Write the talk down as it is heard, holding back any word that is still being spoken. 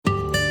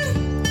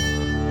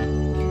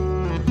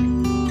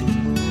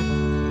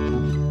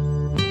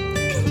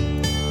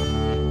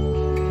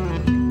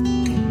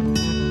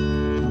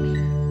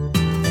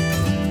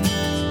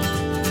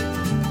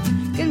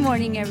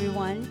morning,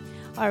 everyone.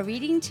 Our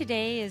reading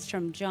today is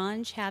from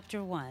John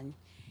chapter 1.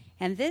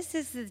 And this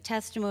is the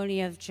testimony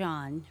of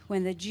John.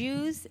 When the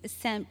Jews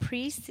sent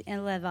priests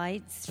and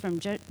Levites from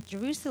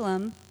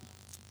Jerusalem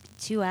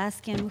to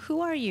ask him,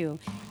 "Who are you?"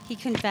 he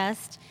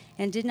confessed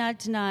and did not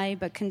deny,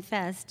 but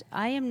confessed,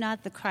 "I am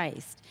not the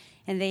Christ."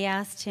 And they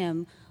asked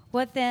him,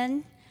 "What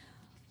then?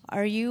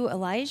 Are you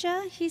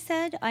Elijah?" He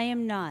said, "I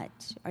am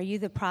not." "Are you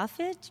the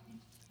prophet?"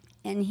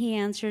 And he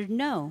answered,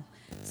 "No."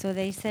 So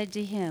they said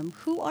to him,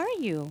 "Who are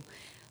you?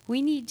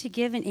 We need to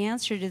give an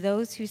answer to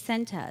those who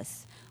sent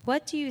us.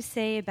 What do you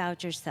say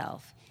about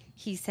yourself?"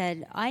 He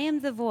said, "I am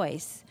the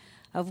voice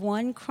of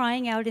one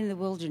crying out in the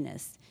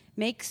wilderness,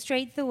 'Make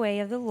straight the way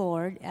of the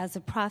Lord,' as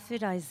the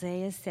prophet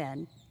Isaiah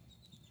said."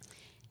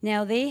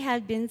 Now they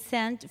had been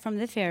sent from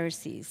the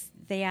Pharisees.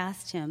 They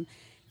asked him,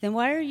 "Then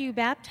why are you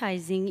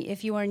baptizing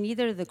if you are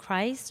neither the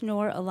Christ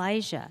nor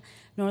Elijah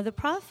nor the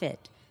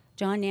prophet?"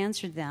 John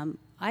answered them,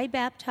 "I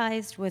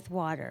baptized with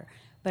water,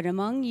 but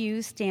among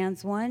you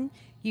stands one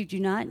you do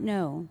not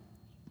know,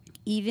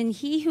 even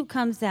he who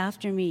comes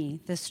after me,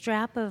 the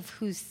strap of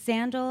whose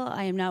sandal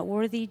I am not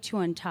worthy to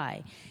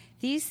untie."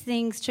 These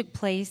things took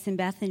place in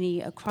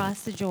Bethany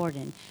across the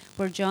Jordan,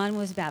 where John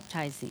was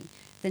baptizing.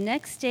 The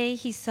next day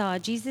he saw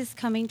Jesus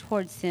coming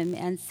towards him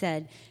and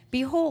said,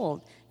 "Behold,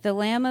 the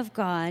Lamb of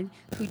God,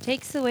 who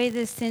takes away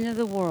the sin of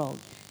the world.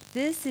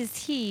 This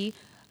is he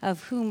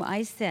of whom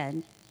I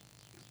said,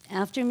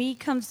 'After me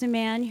comes a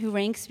man who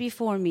ranks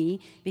before me,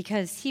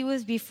 because he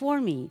was before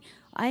me.'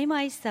 I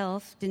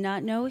myself did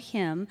not know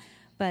him,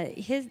 but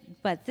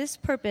this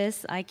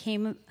purpose I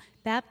came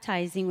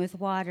baptizing with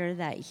water,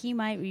 that he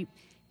might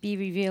be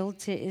revealed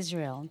to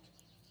Israel."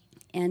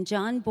 And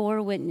John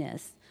bore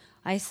witness,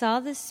 "I saw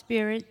the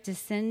Spirit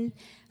descend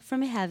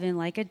from heaven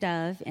like a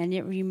dove, and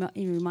it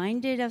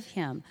reminded of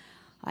him.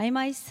 I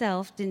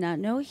myself did not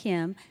know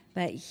him,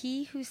 but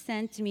he who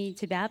sent me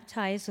to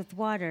baptize with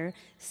water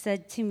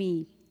said to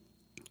me,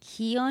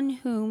 'He on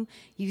whom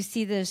you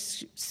see the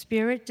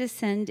Spirit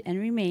descend and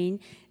remain,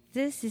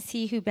 this is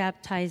he who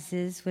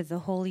baptizes with the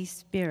Holy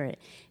Spirit.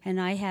 And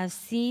I have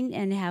seen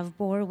and have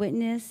bore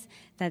witness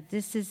that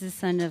this is the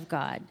Son of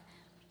God.'"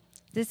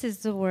 This is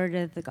the word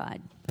of the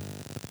God.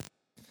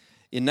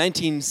 In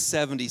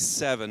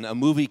 1977, a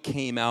movie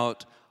came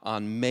out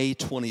on May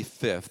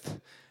 25th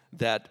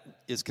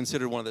that is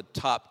considered one of the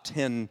top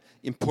 10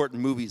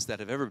 important movies that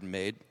have ever been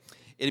made.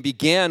 And it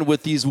began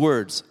with these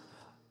words,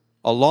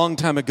 "A long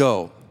time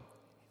ago,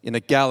 in a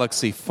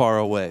galaxy far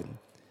away."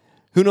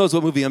 Who knows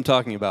what movie I'm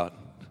talking about?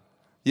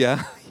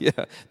 Yeah.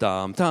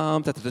 Dum,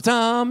 dum, da, da, da,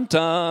 dum,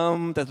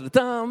 dum, da, da, da,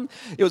 dum.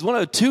 It was one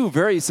of two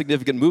very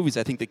significant movies,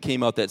 I think, that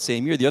came out that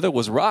same year. The other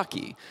was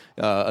Rocky,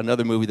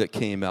 another movie that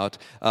came out.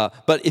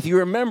 But if you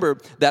remember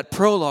that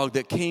prologue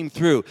that came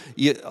through,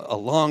 a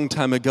long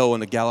time ago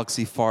in a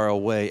galaxy far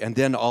away, and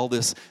then all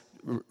this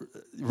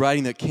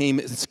writing that came,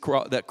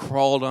 that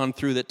crawled on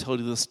through, that told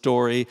you the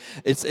story.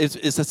 It's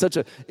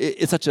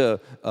such a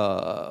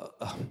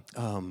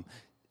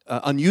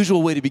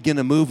unusual way to begin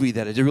a movie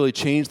that it really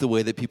changed the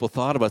way that people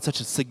thought about it. Such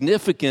a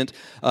significant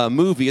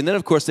movie. And then,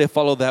 of course, they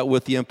follow that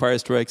with The Empire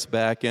Strikes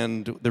Back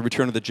and The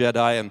Return of the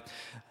Jedi. And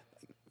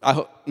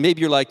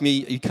maybe you're like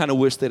me, you kind of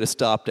wish they'd have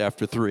stopped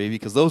after 3,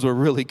 because those were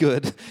really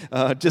good.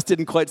 Just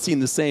didn't quite seem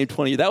the same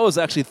 20 years. That was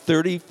actually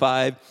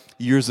 35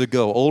 years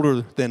ago,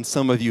 older than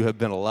some of you have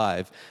been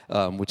alive,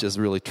 which is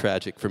really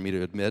tragic for me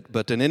to admit.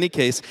 But in any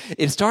case,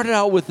 it started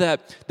out with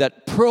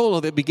that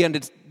prologue that began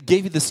to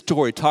gave you the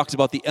story, talks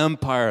about the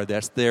empire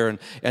that's there,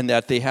 and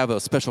that they have a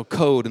special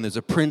code, and there's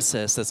a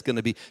princess that's going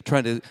to be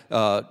trying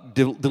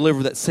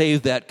to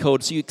save that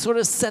code. So you sort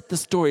of set the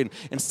story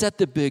and set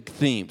the big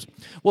themes.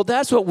 Well,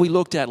 that's what we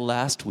looked at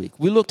last week.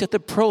 We looked at the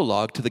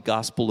prologue to the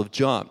Gospel of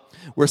John.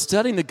 We're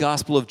studying the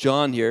Gospel of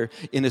John here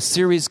in a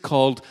series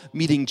called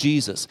Meeting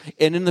Jesus.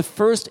 And in the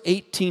first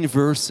 18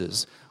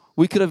 verses,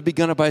 we could have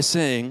begun it by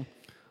saying,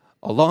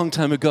 a long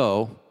time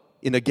ago,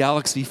 in a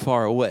galaxy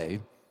far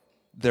away,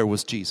 there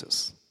was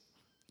Jesus.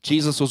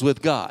 Jesus was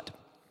with God.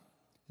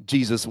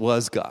 Jesus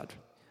was God.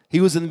 He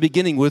was in the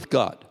beginning with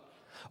God.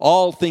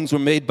 All things were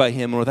made by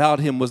him, and without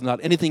him was not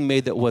anything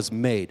made that was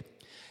made.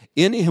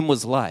 In him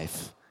was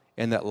life,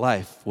 and that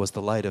life was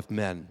the light of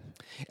men.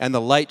 And the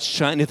light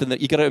shineth in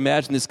the... You got to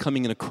imagine this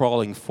coming in a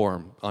crawling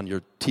form on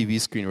your TV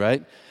screen,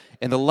 right?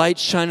 "And the light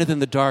shineth in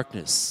the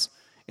darkness,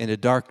 and the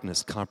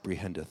darkness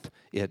comprehendeth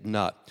it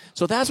not."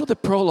 So that's what the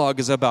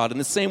prologue is about. And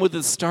the same with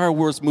the Star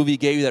Wars movie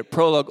gave you that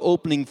prologue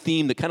opening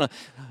theme that kind of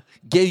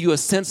gave you a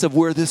sense of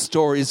where this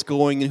story is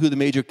going and who the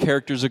major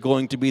characters are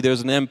going to be.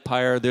 There's an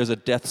empire, there's a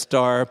Death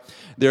Star,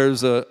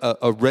 there's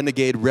a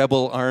renegade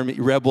rebel army,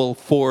 rebel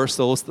force,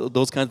 those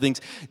kinds of things.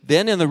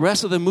 Then in the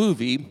rest of the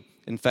movie,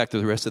 in fact,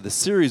 the rest of the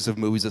series of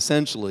movies,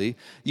 essentially,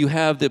 you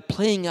have the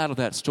playing out of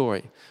that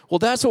story. Well,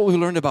 that's what we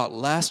learned about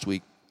last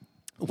week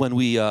when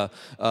we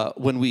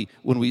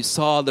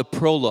saw the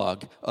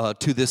prologue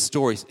to this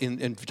story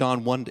in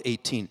John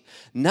 1-18.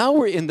 Now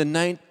we're in the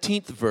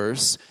 19th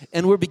verse,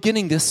 and we're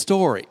beginning this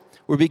story.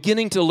 we're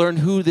beginning to learn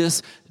who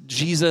this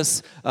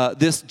Jesus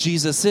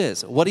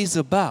is, what he's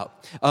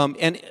about.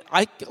 And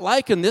I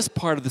liken this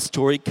part of the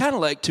story kind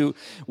of like to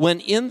when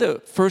in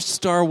the first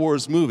Star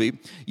Wars movie,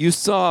 you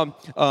saw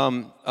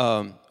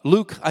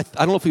Luke, I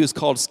don't know if he was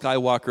called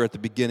Skywalker at the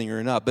beginning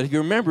or not, but if you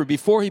remember,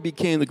 before he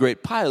became the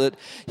great pilot,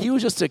 he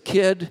was just a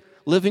kid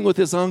living with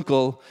his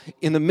uncle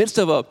in the midst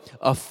of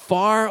a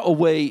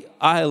far-away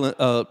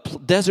island,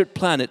 desert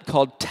planet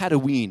called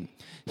Tatooine.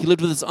 He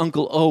lived with his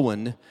uncle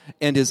Owen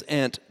and his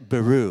aunt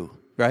Beru,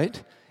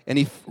 right? And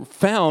he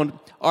found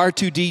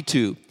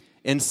R2-D2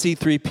 and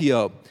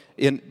C-3PO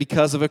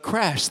because of a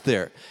crash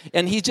there.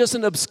 And he's just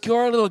an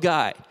obscure little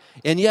guy.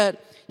 And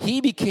yet,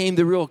 he became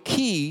the real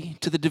key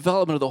to the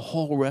development of the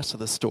whole rest of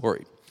the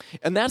story.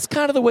 And that's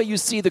kind of the way you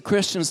see the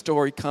Christian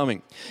story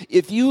coming.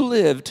 If you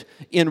lived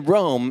in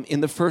Rome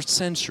in the first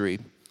century,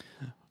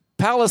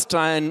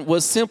 Palestine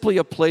was simply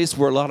a place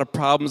where a lot of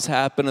problems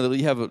happen. And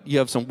you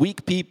have some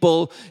weak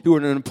people who are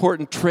in an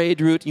important trade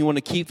route, and you want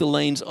to keep the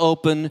lanes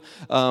open.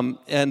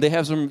 And they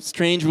have some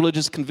strange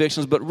religious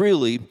convictions, but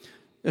really,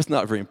 it's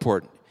not very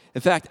important.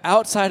 In fact,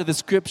 outside of the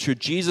Scripture,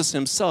 Jesus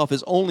himself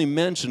is only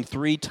mentioned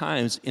 3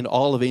 times in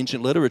all of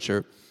ancient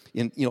literature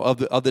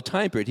of the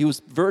time period. He was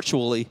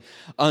virtually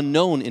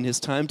unknown in his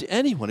time to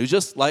anyone. He was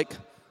just like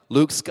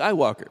Luke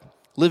Skywalker,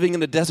 living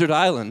in a desert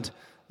island,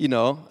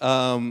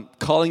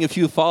 calling a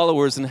few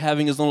followers and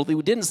having his own.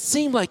 It didn't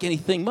seem like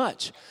anything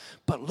much.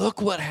 But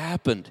look what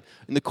happened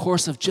in the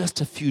course of just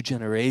a few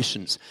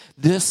generations.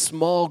 This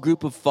small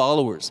group of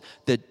followers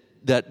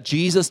that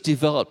Jesus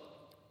developed,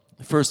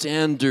 first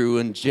Andrew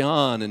and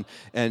John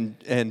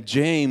and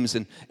James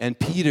and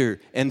Peter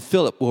and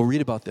Philip. We'll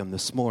read about them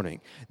this morning.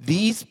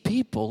 These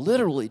people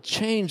literally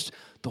changed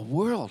the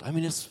world. I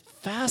mean, it's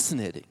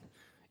fascinating.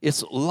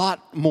 It's a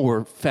lot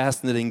more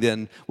fascinating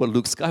than what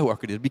Luke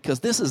Skywalker did, because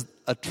this is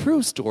a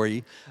true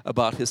story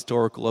about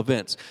historical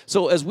events.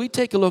 So as we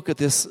take a look at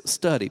this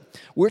study,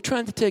 we're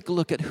trying to take a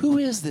look at who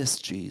is this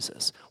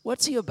Jesus?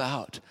 What's he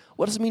about?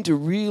 What does it mean to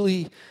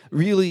really,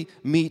 really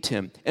meet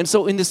him? And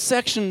so in the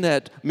section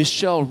that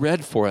Michelle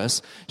read for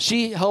us,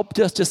 she helped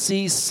us to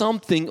see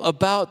something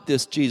about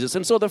this Jesus.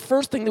 And so the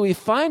first thing that we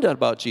find out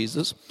about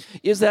Jesus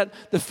is that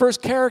the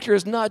first character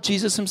is not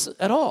Jesus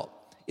at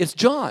all. It's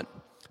John.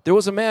 There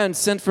was a man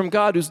sent from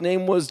God whose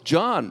name was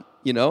John,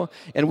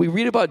 and we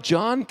read about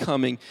John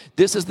coming.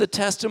 This is the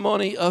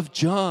testimony of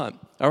John,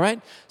 all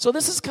right? So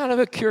this is kind of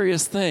a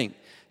curious thing.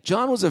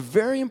 John was a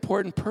very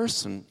important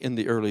person in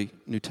the early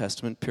New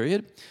Testament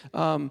period,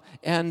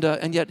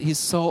 and yet he's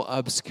so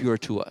obscure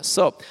to us.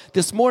 So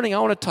this morning I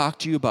want to talk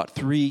to you about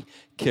 3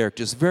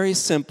 characters, very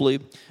simply,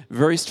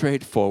 very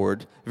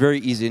straightforward, very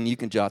easy, and you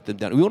can jot them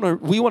down.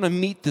 We want to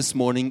meet this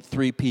morning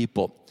 3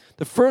 people.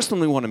 The first one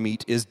we want to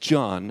meet is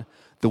John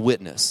the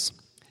Witness.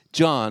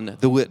 John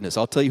the Witness.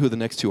 I'll tell you who the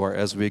next 2 are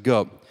as we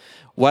go.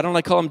 Why don't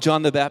I call him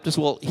John the Baptist?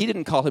 Well, he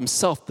didn't call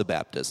himself the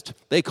Baptist.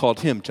 They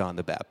called him John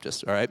the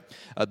Baptist, all right,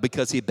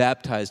 because he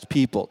baptized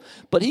people.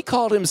 But he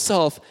called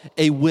himself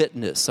a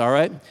witness, all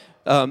right?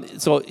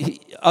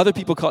 Other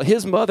people call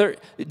his mother.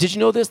 Did you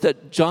know this,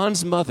 that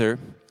John's mother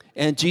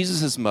and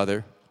Jesus'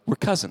 mother were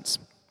cousins?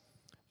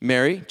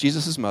 Mary,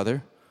 Jesus'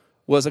 mother,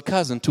 was a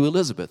cousin to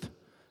Elizabeth,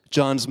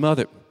 John's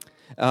mother.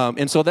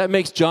 And so that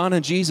makes John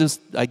and Jesus,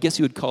 I guess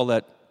you would call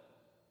that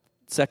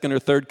second or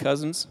third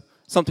cousins,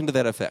 something to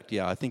that effect.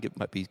 Yeah, I think it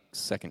might be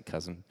third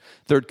cousin.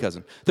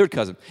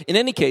 In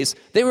any case,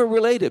 they were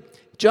related.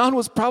 John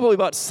was probably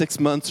about 6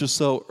 months or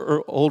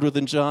so older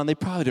than John. They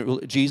probably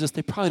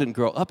didn't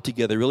grow up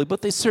together really,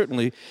 but they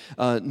certainly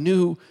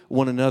knew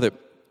one another.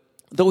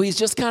 Though he's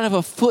just kind of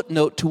a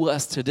footnote to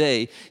us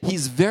today,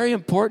 he's very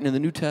important in the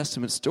New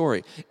Testament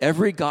story.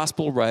 Every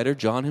gospel writer,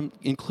 John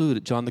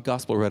the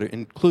gospel writer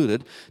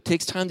included,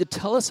 takes time to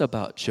tell us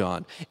about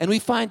John. And we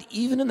find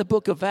even in the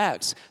book of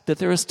Acts that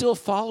there are still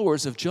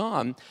followers of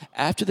John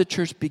after the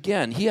church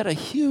began. He had a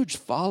huge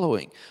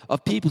following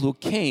of people who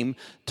came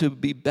to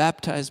be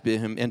baptized by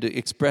him and to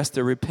express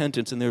their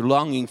repentance and their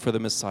longing for the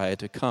Messiah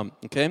to come.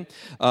 Okay,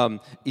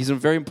 he's a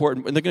very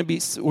important. And they're going to be.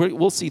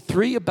 We'll see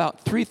 3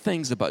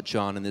 things about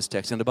John in this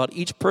text. And about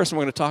each person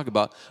we're going to talk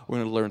about, we're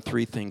going to learn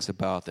 3 things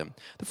about them.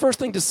 The first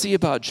thing to see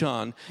about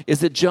John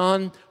is that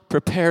John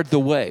prepared the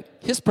way.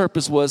 His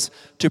purpose was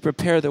to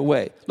prepare the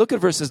way. Look at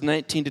verses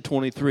 19 to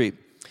 23.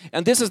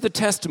 And this is the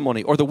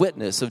testimony or the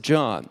witness of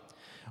John.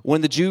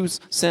 When the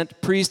Jews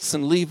sent priests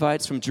and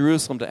Levites from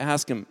Jerusalem to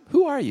ask him,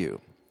 "Who are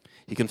you?"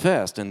 He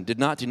confessed and did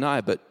not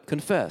deny, but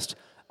confessed,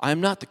 "I am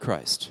not the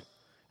Christ."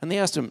 And they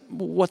asked him,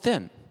 "What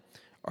then?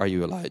 Are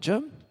you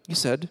Elijah?" He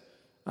said,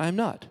 "I am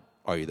not."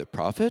 "Are you the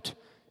prophet?"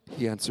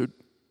 He answered,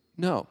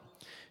 "No."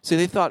 So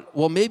they thought,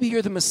 well, maybe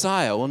you're the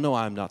Messiah. Well, no,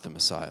 I'm not the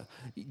Messiah.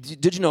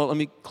 Did you know, let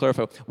me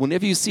clarify,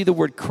 whenever you see the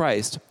word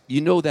Christ, do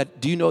you know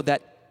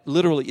that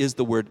literally is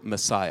the word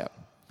Messiah?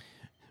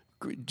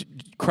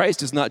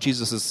 Christ is not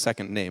Jesus'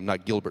 second name,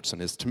 not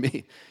Gilbertson is to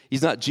me.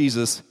 He's not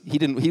Jesus.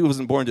 He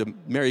wasn't born to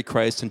Mary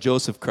Christ and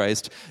Joseph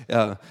Christ.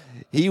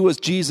 He was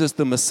Jesus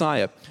the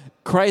Messiah.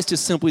 Christ is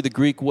simply the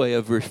Greek way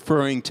of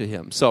referring to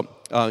him. So,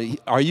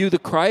 are you the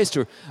Christ,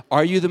 or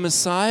are you the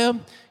Messiah?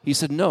 He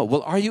said, no.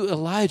 Well, are you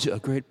Elijah, a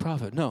great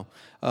prophet? No.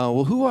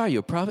 Well, who are you,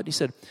 a prophet? He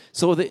said,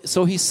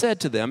 so he said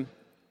to them,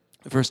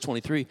 verse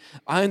 23,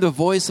 I am the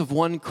voice of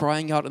one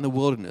crying out in the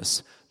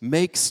wilderness,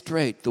 make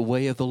straight the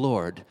way of the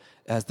Lord,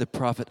 as the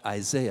prophet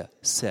Isaiah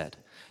said.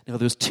 Now,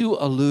 there's two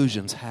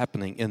allusions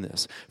happening in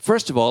this.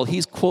 First of all,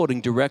 he's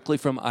quoting directly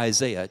from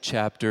Isaiah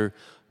chapter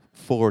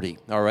 40,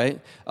 all right?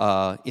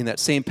 In that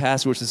same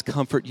passage where it says,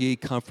 comfort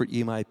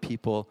ye, my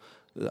people.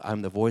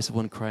 I'm the voice of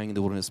one crying in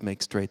the wilderness,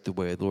 make straight the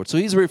way of the Lord. So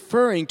he's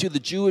referring to the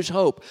Jewish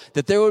hope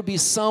that there would be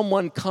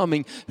someone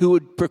coming who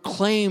would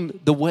proclaim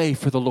the way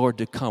for the Lord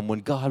to come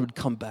when God would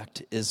come back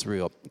to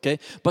Israel. Okay?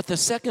 But the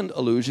second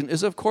allusion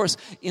is, of course,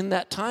 in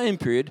that time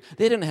period,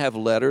 they didn't have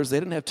letters, they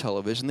didn't have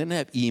television, they didn't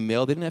have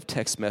email, they didn't have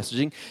text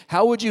messaging.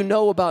 How would you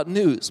know about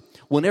news?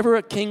 Whenever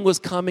a king was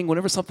coming,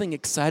 whenever something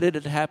excited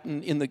had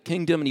happened in the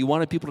kingdom and you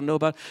wanted people to know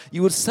about,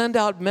 you would send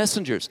out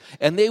messengers,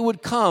 and they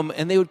would come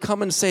and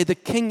say, the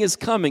king is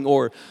coming,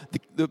 or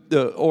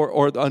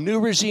a new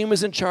regime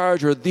is in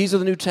charge, or these are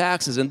the new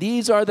taxes, and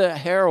these are the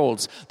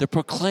heralds, the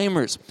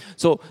proclaimers.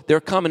 So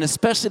they're coming,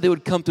 especially they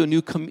would come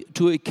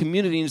to a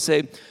community and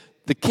say,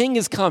 the king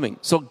is coming,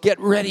 so get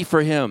ready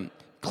for him.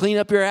 Clean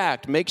up your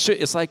act. Make sure,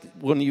 it's like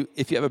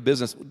if you have a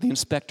business, the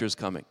inspector's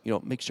coming.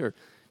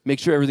 Make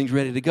sure everything's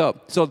ready to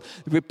go. So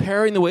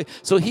preparing the way.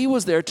 So he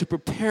was there to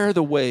prepare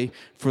the way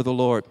for the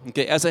Lord.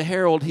 Okay, as a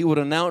herald, he would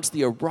announce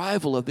the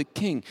arrival of the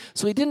king.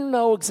 So he didn't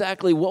know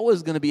exactly what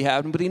was going to be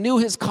happening, but he knew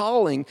his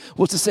calling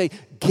was to say,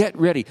 get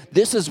ready.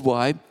 This is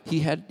why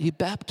he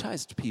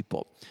baptized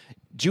people.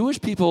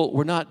 Jewish people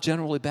were not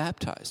generally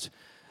baptized.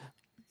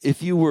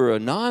 If you were a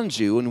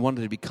non-Jew and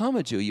wanted to become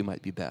a Jew, you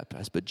might be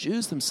baptized. But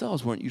Jews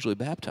themselves weren't usually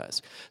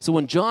baptized. So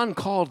when John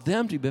called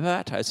them to be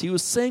baptized, he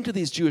was saying to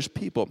these Jewish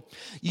people,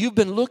 you've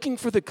been looking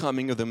for the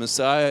coming of the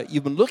Messiah,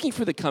 you've been looking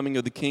for the coming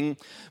of the King,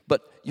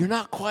 but you're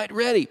not quite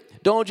ready.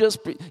 Don't just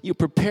you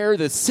prepare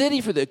the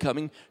city for the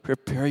coming,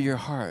 prepare your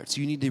hearts.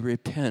 You need to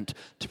repent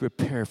to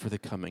prepare for the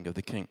coming of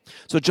the King.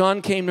 So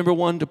John came, number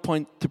one, to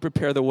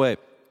prepare the way.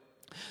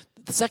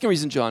 The second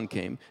reason John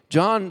came,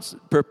 John's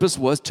purpose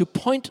was to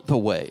point the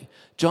way.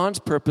 John's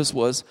purpose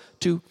was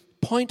to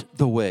point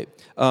the way.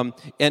 And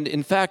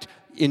in fact,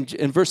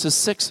 in verses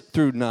 6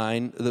 through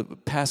 9, the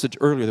passage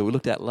earlier that we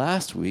looked at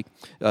last week,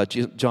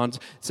 John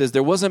says,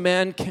 there was a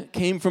man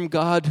came from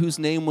God whose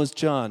name was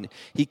John.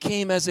 He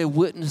came as a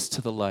witness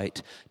to the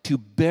light, to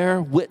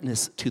bear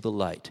witness to the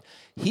light.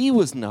 He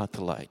was not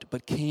the light,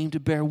 but came to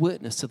bear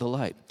witness to the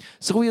light.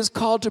 So he is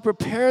called to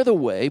prepare the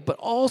way, but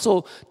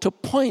also to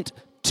point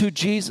to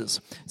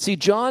Jesus. See,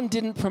 John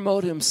didn't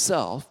promote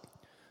himself.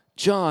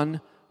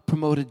 John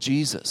promoted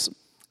Jesus.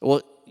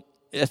 Well,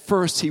 at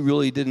first he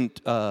really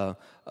didn't.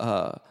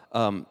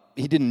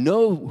 He didn't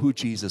know who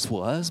Jesus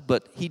was,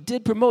 but he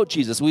did promote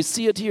Jesus. We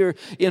see it here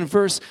in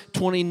verse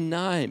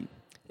 29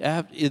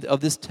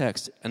 of this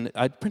text, and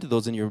I printed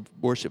those in your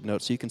worship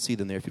notes so you can see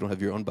them there if you don't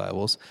have your own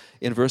Bibles.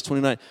 In verse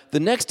 29, the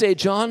next day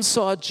John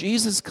saw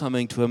Jesus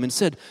coming to him and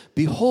said,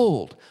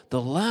 behold,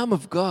 the Lamb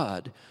of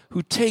God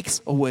who takes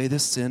away the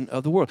sin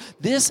of the world.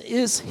 This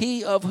is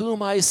he of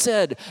whom I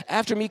said,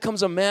 after me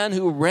comes a man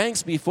who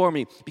ranks before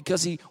me,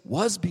 because he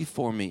was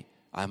before me.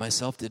 I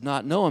myself did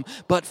not know him,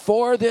 but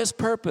for this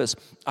purpose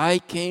I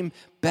came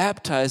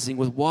baptizing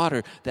with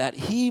water, that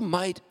he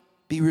might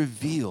be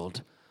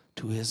revealed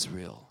to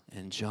Israel.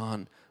 And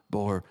John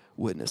bore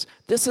witness.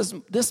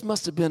 This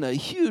must have been a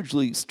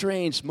hugely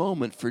strange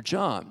moment for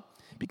John,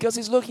 because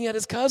he's looking at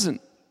his cousin.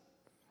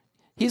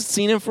 He's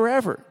seen him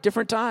forever,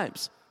 different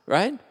times,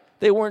 right?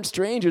 They weren't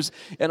strangers.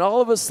 And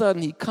all of a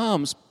sudden he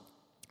comes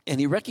and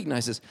he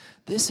recognizes,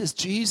 this is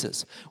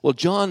Jesus. Well,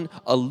 John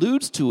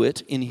alludes to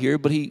it in here,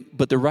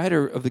 but the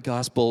writer of the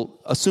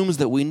gospel assumes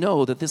that we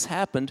know that this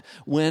happened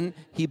when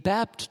he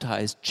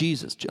baptized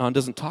Jesus. John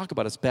doesn't talk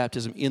about his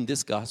baptism in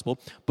this gospel,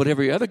 but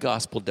every other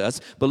gospel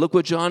does. But look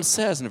what John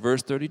says in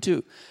verse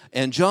 32.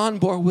 And John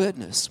bore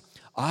witness,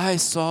 I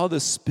saw the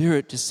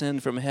Spirit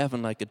descend from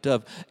heaven like a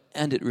dove,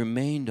 and it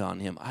remained on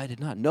him. I did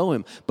not know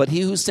him. But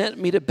he who sent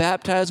me to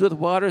baptize with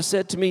water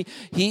said to me,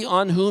 he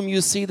on whom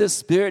you see the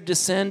Spirit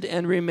descend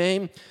and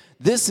remain,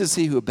 this is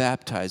he who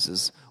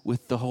baptizes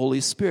with the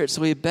Holy Spirit.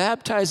 So he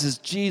baptizes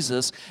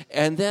Jesus,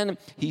 and then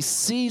he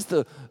sees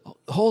the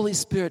Holy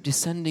Spirit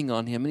descending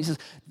on him, and he says,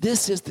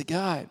 this is the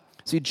guy.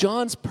 See,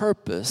 John's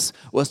purpose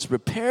was to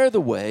prepare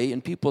the way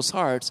in people's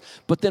hearts,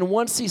 but then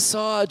once he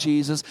saw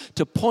Jesus,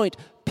 to point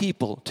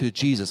people to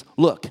Jesus.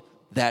 Look,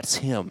 that's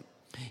him.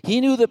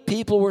 He knew that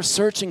people were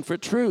searching for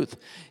truth.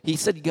 He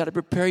said, you got to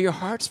prepare your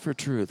hearts for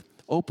truth.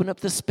 Open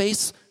up the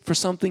space for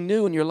something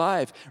new in your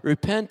life.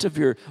 Repent of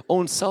your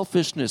own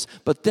selfishness.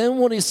 But then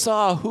when he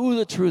saw who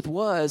the truth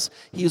was,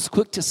 he was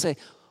quick to say,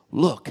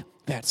 look,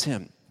 that's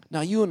him.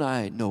 Now, you and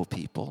I know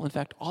people. In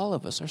fact, all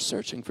of us are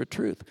searching for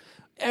truth.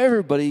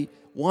 Everybody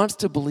wants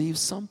to believe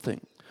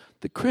something.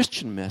 The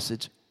Christian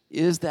message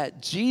is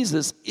that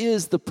Jesus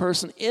is the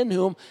person in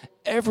whom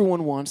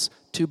everyone wants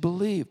to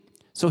believe.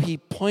 So he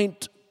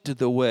points pointed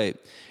the way.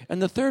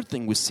 And the third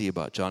thing we see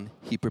about John,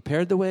 he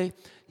prepared the way,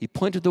 he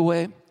pointed the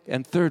way,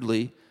 and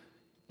thirdly,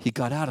 he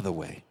got out of the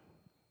way.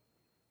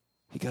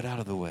 He got out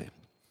of the way.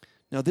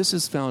 Now, this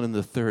is found in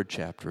the 3rd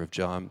chapter of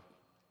John,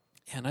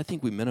 and I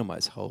think we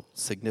minimize how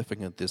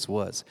significant this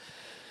was.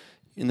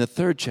 In the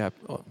 3rd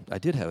chapter, I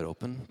did have it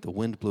open. The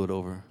wind blew it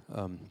over.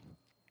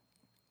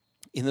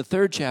 In the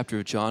 3rd chapter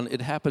of John,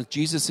 it happens,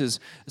 Jesus is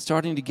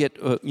starting to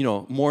get,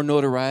 more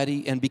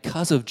notoriety, and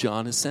because of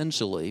John,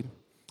 essentially,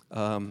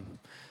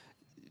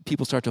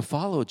 people start to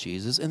follow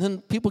Jesus, and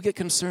then people get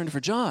concerned for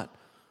John.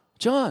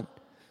 John,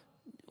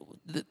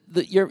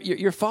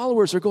 your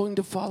followers are going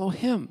to follow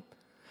him.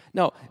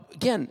 Now,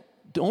 again,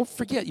 don't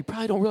forget, you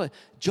probably don't realize,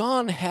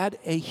 John had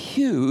a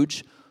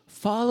huge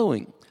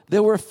following.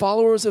 There were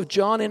followers of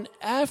John in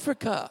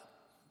Africa.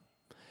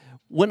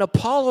 When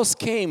Apollos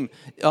came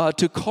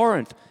to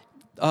Corinth,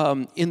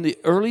 in the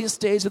earliest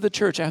days of the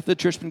church, after the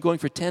church had been going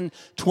for 10,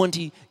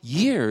 20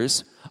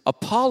 years,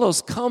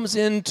 Apollos comes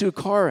into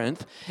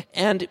Corinth,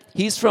 and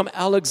he's from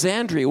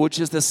Alexandria, which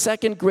is the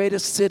second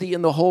greatest city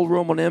in the whole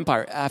Roman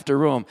Empire after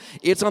Rome.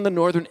 It's on the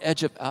northern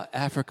edge of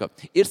Africa.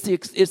 It's the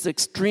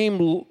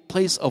extreme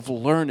place of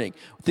learning.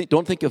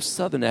 Don't think of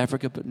southern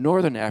Africa, but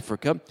northern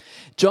Africa.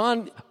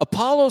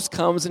 Apollos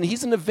comes, and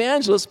he's an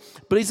evangelist,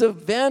 but he's an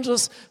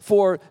evangelist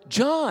for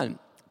John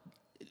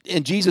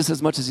and Jesus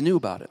as much as he knew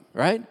about it,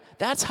 right?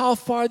 That's how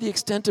far the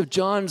extent of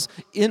John's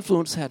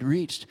influence had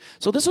reached.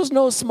 So this was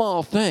no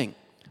small thing.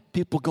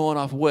 People going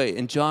off way.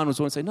 And John was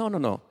going to say,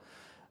 no.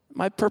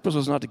 My purpose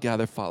was not to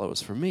gather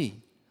followers for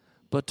me,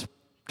 but to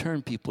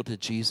turn people to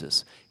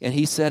Jesus. And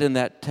he said in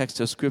that text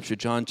of Scripture,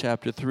 John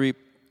chapter 3,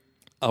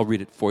 I'll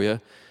read it for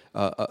you,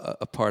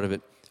 a part of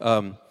it.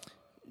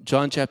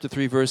 John chapter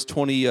 3, verse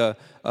 22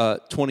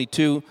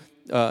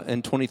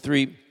 and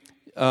 23.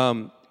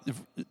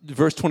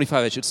 Verse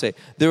 25, I should say.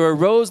 There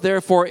arose,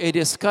 therefore, a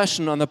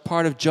discussion on the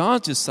part of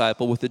John's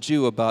disciple with the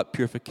Jew about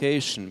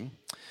purification.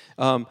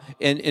 And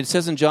it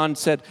says in John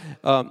said,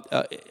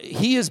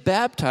 he is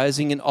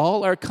baptizing and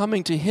all are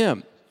coming to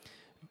him.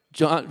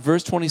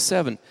 Verse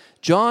 27,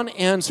 John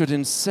answered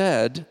and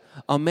said,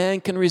 a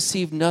man can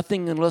receive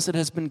nothing unless it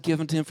has been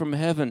given to him from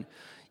heaven.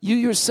 You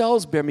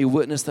yourselves bear me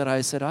witness that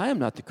I said, I am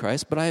not the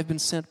Christ, but I have been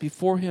sent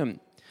before him.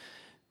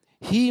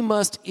 He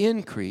must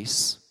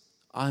increase,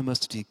 I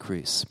must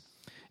decrease.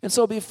 And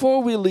so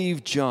before we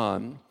leave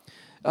John,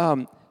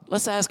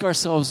 let's ask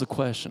ourselves the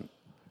question,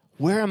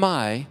 where am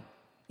I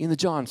in the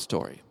John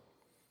story?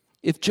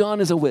 If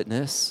John is a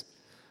witness,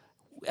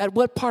 at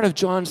what part of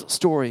John's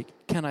story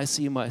can I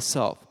see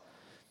myself?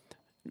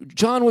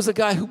 John was a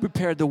guy who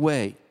prepared the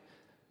way.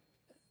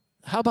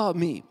 How about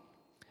me?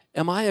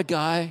 Am I a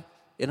guy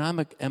and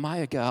am I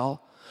a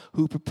gal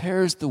who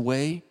prepares the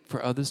way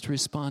for others to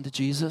respond to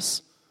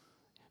Jesus?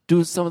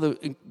 Do some of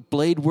the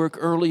blade work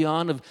early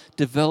on of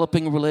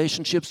developing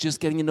relationships, just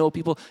getting to know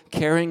people,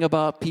 caring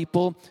about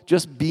people,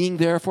 just being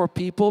there for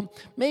people.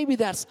 Maybe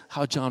that's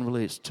how John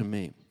relates to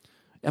me.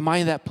 Am I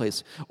in that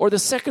place? Or the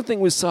second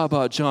thing we saw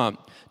about John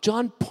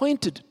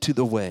pointed to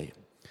the way.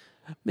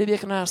 Maybe I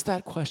can ask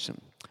that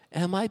question.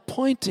 Am I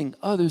pointing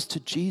others to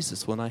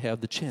Jesus when I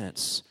have the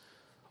chance?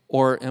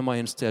 Or am I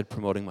instead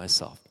promoting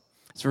myself?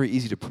 It's very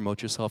easy to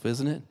promote yourself,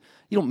 isn't it?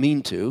 You don't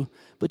mean to,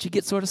 but you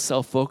get sort of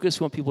self-focused.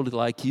 You want people to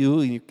like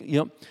you.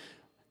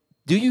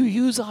 Do you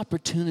use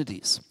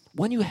opportunities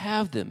when you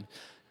have them?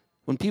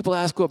 When people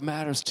ask what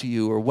matters to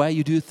you or why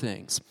you do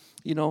things,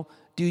 do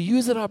you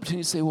use that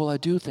opportunity to say, well, I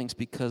do things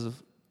because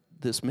of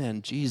this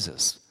man,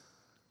 Jesus,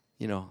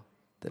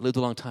 that lived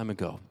a long time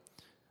ago.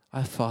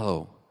 I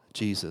follow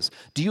Jesus.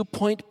 Do you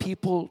point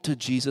people to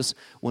Jesus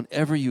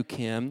whenever you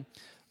can?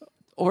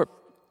 Or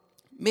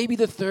maybe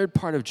the third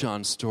part of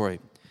John's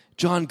story,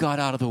 John got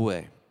out of the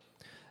way.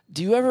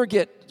 Do you ever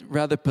get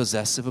rather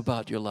possessive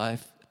about your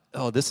life?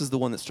 Oh, this is the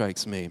one that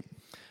strikes me.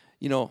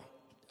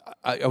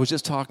 I was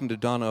just talking to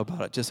Donna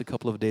about it just a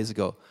couple of days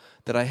ago,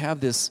 that I have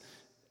this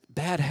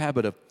bad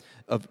habit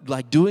of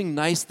like doing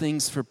nice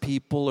things for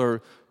people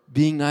or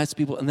being nice to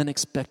people and then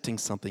expecting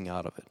something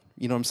out of it.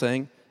 You know what I'm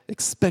saying?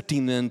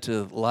 Expecting them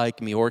to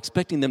like me or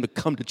expecting them to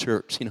come to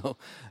church.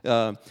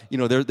 There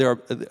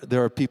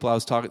are people I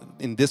was talking.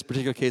 In this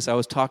particular case, I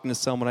was talking to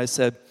someone. I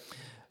said,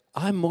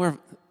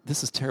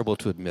 this is terrible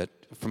to admit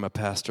from a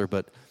pastor,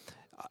 but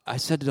I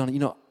said to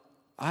Donna,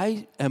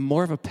 I am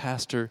more of a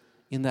pastor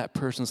in that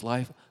person's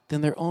life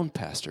than their own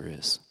pastor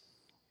is.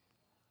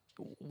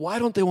 Why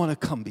don't they want to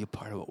come be a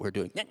part of what we're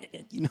doing?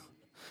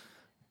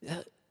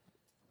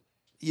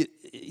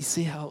 You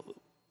see how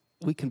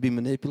we can be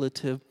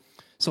manipulative?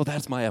 So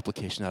that's my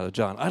application out of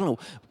John. I don't know.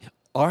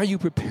 Are you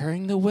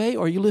preparing the way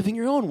or are you living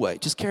your own way,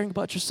 just caring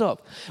about yourself?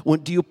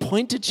 Do you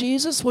point to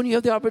Jesus when you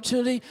have the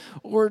opportunity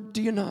or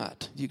do you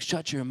not? Do you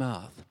shut your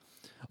mouth?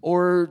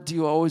 Or do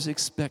you always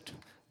expect,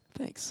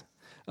 do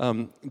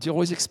you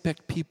always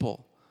expect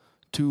people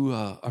to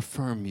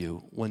affirm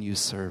you when you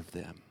serve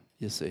them?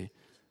 You see,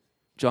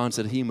 John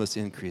said he must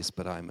increase,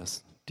 but I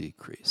must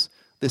decrease.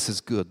 This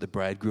is good. The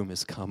bridegroom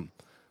has come.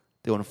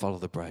 They want to follow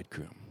the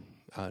bridegroom,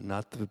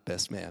 not the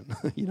best man,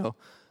 the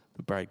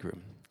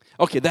bridegroom.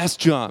 Okay, that's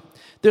John.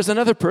 There's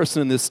another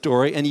person in this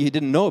story, and you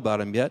didn't know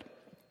about him yet.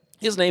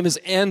 His name is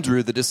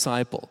Andrew the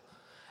disciple.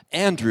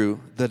 Andrew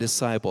the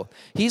disciple.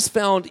 He's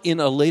found in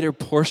a later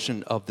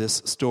portion of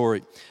this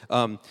story.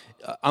 I'm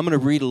going to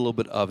read a little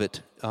bit of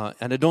it,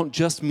 and I don't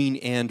just mean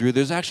Andrew.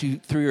 There's actually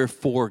 3 or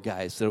 4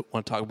 guys that I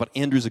want to talk about.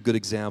 Andrew's a good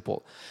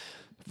example.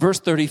 Verse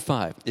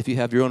 35, if you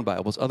have your own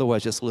Bibles.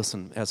 Otherwise, just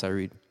listen as I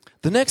read.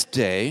 The next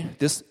day,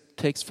 this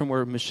takes from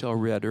where Michelle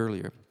read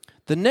earlier.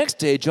 The next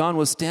day, John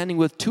was standing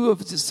with 2 of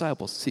his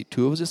disciples. See,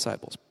 2 of his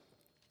disciples.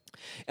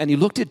 And he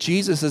looked at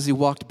Jesus as he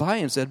walked by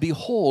and said,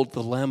 "Behold,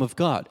 the Lamb of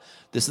God."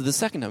 This is the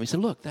second time. He said,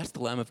 "Look, that's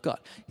the Lamb of God."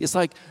 It's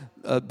like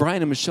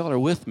Brian and Michelle are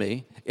with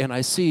me, and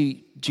I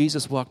see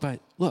Jesus walk by.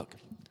 Look,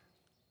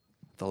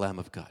 the Lamb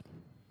of God,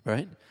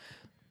 right?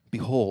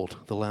 Behold,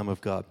 the Lamb of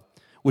God,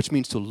 which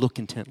means to look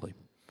intently.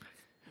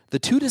 The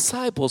 2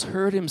 disciples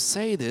heard him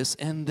say this,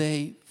 and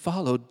they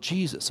followed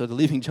Jesus. So they're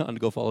leaving John to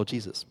go follow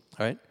Jesus,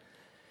 all right?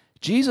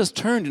 Jesus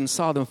turned and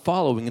saw them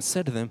following and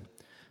said to them,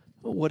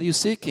 "Well, what are you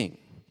seeking?"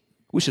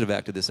 We should have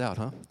acted this out,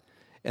 huh?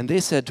 And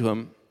they said to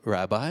him,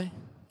 "Rabbi,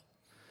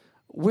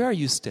 where are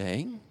you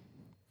staying?"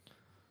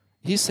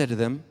 He said to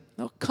them,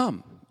 "No,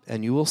 come,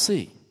 and you will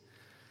see."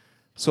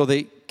 So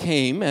they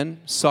came and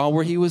saw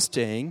where he was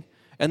staying,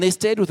 and they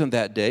stayed with him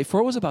that day, for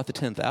it was about the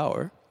 10th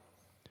hour.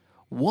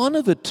 One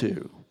of the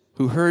 2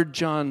 who heard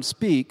John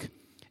speak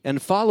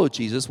and followed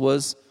Jesus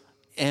was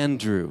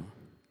Andrew.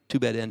 Too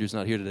bad Andrew's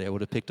not here today. I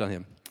would have picked on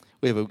him.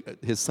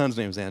 His son's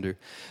name is Andrew.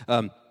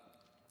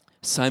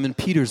 Simon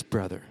Peter's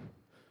brother.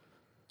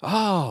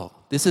 Oh,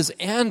 this is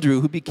Andrew,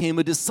 who became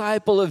a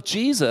disciple of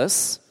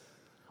Jesus,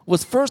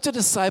 was first a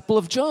disciple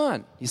of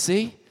John, you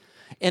see?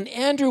 And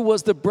Andrew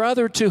was the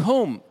brother to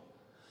whom?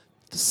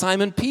 To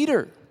Simon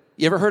Peter.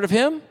 You ever heard of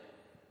him?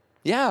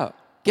 Yeah.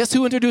 Guess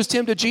who introduced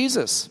him to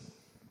Jesus?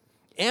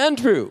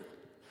 Andrew.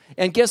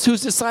 And guess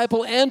whose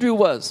disciple Andrew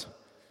was?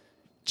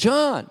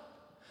 John.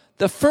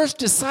 The first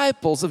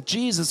disciples of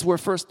Jesus were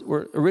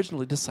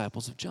originally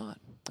disciples of John.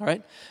 All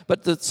right?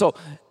 So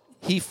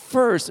he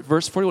first,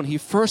 verse 41, he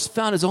first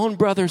found his own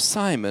brother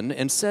Simon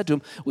and said to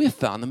him, "We have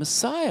found the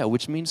Messiah,"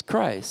 which means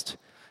Christ.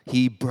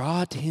 He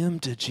brought him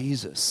to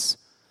Jesus.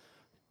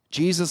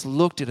 Jesus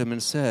looked at him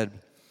and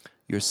said,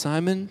 "You're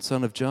Simon,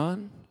 son of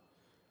John.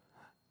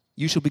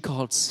 You shall be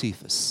called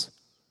Cephas,"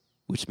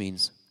 which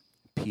means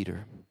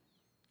Peter.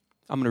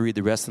 I'm going to read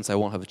the rest since I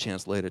won't have a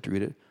chance later to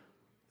read it.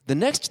 The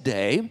next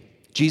day,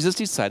 Jesus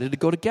decided to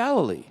go to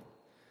Galilee.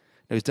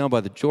 Now he's down by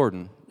the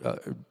Jordan,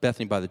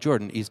 Bethany by the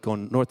Jordan. He's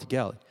going north to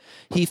Galilee.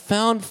 He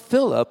found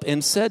Philip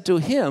and said to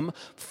him,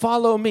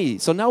 "Follow me."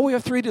 So now we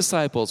have 3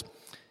 disciples.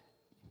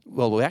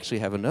 Well, we actually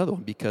have another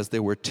one because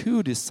there were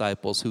 2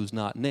 disciples who's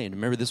not named.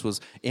 Remember, this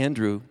was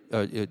Andrew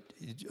and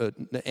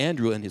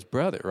his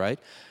brother, right?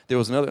 There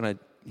was another, and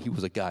he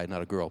was a guy,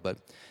 not a girl, but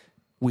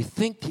we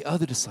think the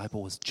other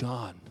disciple was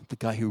John, the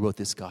guy who wrote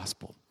this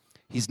gospel.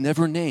 He's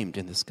never named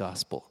in this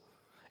gospel,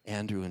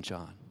 Andrew and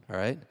John, all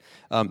right?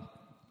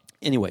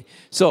 Anyway,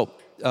 so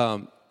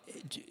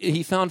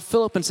he found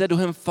Philip and said to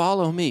him,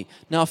 "Follow me."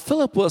 Now,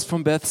 Philip was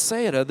from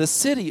Bethsaida, the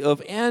city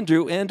of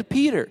Andrew and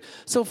Peter.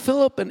 So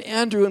Philip and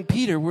Andrew and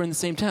Peter were in the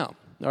same town,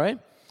 all right?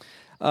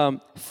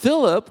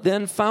 Philip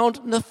then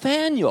found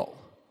Nathanael,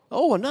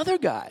 another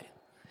guy,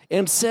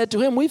 and said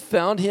to him, "We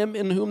found him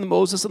in whom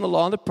Moses and the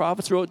law and the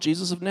prophets wrote,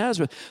 Jesus of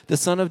Nazareth, the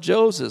son of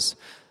Joseph."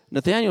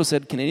 Nathanael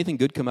said, "Can anything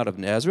good come out of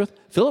Nazareth?"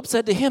 Philip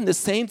said to him the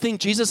same thing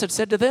Jesus had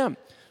said to them,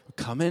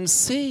 "Come and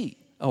see."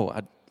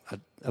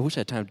 I wish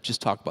I had time to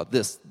just talk about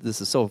this. This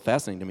is so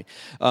fascinating to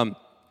me.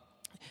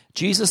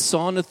 Jesus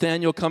saw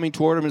Nathanael coming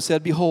toward him and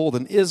said, "Behold,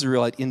 an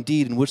Israelite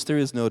indeed, in which there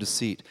is no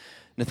deceit."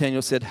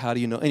 Nathanael said, "How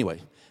do you know?"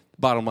 Anyway,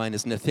 bottom line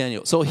is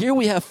Nathanael. So here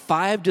we have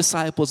 5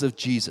 disciples of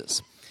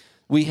Jesus.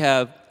 We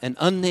have an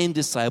unnamed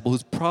disciple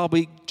who's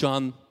probably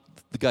John,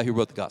 the guy who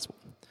wrote the gospel.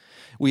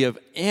 We have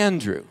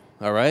Andrew,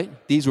 all right?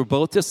 These were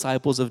both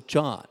disciples of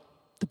John,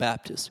 the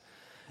Baptist.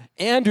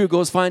 Andrew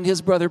goes find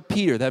his brother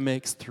Peter. That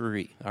makes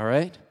 3, all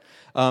right?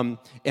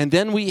 And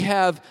then we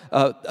have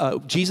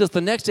Jesus the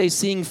next day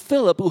seeing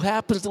Philip, who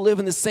happens to live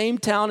in the same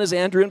town as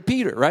Andrew and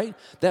Peter, right?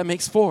 That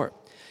makes 4.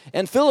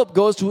 And Philip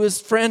goes to his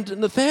friend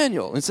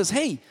Nathanael and says,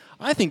 "Hey,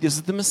 I think this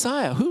is the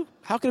Messiah." "Who?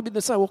 How could it be the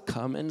Messiah?" "Well,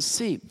 come and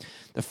see."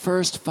 The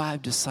first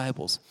 5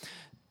 disciples.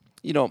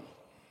 You know,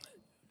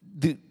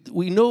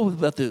 we know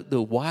about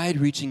the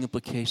wide-reaching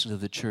implications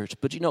of the church,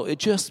 but it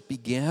just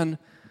began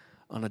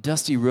on a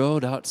dusty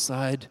road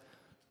outside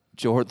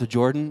the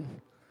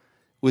Jordan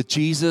with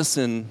Jesus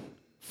and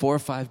 4 or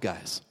 5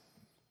 guys.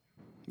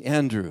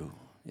 Andrew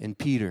and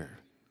Peter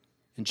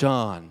and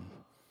John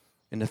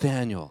and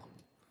Nathanael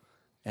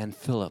and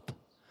Philip.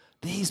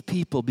 These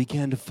people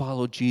began to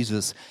follow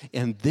Jesus,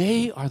 and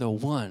they are the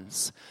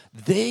ones.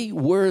 They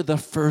were the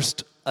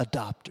first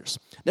adopters.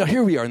 Now,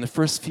 here we are in the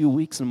first few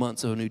weeks and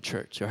months of a new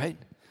church, all right?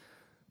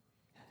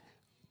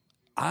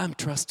 I'm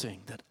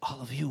trusting that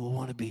all of you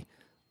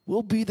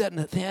we'll be that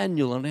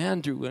Nathanael and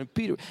Andrew and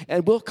Peter,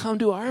 and we'll come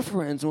to our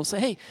friends and we'll say,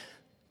 "Hey,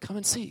 come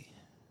and see.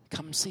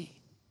 Come and see.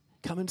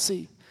 Come and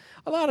see."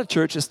 A lot of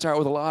churches start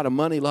with a lot of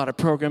money, a lot of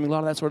programming, a lot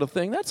of that sort of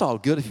thing. That's all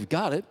good if you've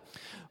got it.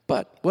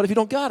 But what if you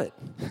don't got it?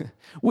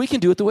 We can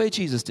do it the way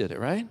Jesus did it,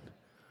 right?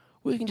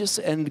 We can just,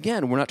 and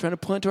again, we're not trying to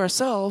point to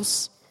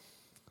ourselves.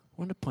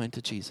 We're going to point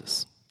to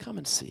Jesus. Come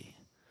and see.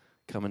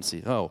 Come and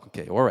see. Oh,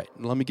 okay, all right.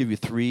 Let me give you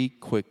 3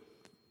 quick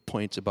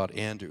points about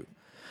Andrew.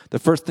 The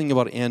first thing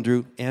about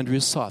Andrew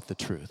sought the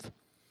truth.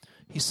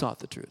 He sought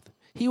the truth.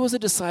 He was a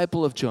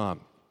disciple of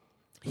John.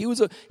 He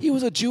was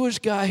a Jewish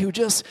guy who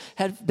just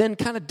had been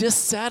kind of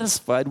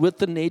dissatisfied with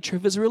the nature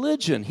of his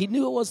religion. He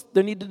knew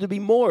there needed to be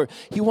more.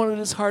 He wanted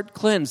his heart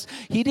cleansed.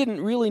 He didn't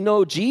really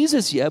know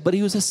Jesus yet, but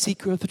he was a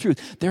seeker of the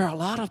truth. There are a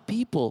lot of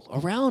people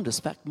around us.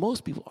 In fact,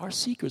 most people are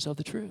seekers of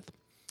the truth.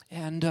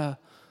 And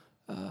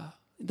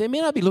they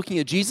may not be looking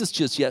at Jesus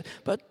just yet,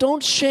 but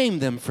don't shame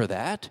them for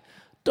that.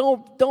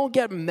 Don't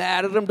get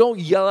mad at them. Don't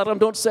yell at them.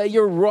 Don't say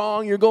you're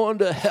wrong. You're going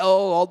to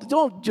hell.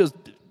 Don't just,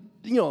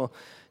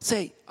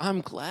 say,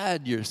 I'm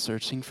glad you're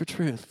searching for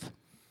truth.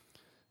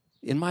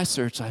 In my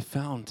search, I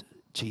found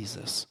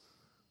Jesus.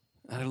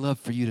 And I'd love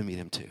for you to meet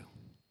him too.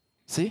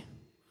 See?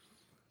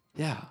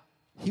 Yeah.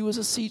 He was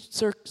a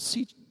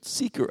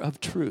seeker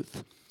of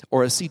truth.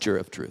 Or a seeker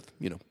of truth,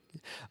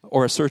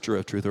 Or a searcher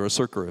of truth, or a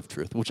seeker of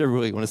truth, whichever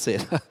way you want to say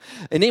it.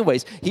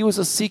 Anyways, he was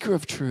a seeker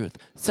of truth.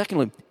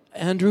 Secondly,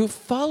 Andrew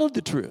followed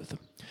the truth.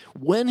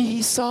 When he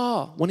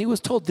was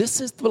told, this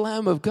is the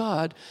Lamb of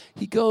God,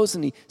 he goes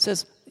and he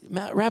says,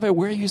 Rabbi,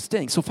 where are you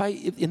staying? So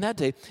in that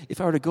day,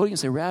 if I were to go to you and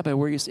say, Rabbi,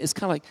 where are you staying? It's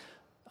kind of like,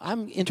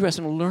 I'm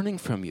interested in learning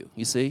from you,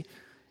 you see?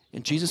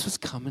 And Jesus was,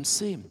 come and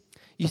see.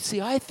 You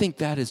see, I think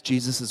that is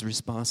Jesus'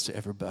 response to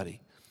everybody.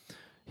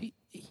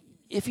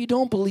 If you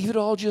don't believe it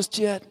all just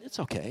yet, it's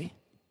okay.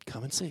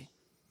 Come and see.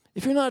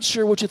 If you're not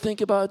sure what you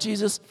think about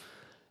Jesus,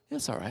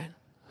 it's all right.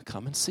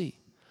 Come and see.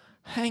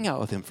 Hang out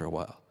with him for a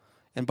while.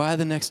 And by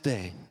the next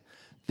day,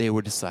 they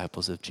were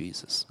disciples of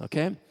Jesus,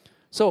 okay?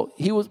 So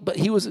he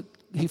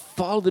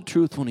followed the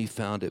truth when he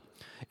found it.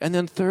 And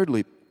then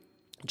thirdly,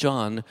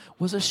 John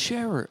was a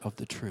sharer of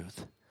the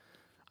truth.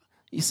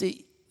 You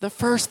see, the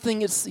first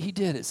thing he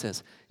did, it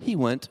says,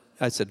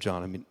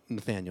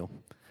 Nathaniel,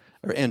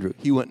 or Andrew,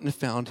 he went and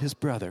found his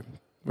brother,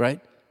 right?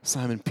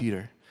 Simon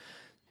Peter.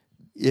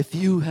 If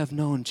you have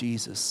known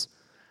Jesus,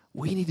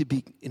 we need to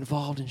be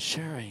involved in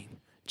sharing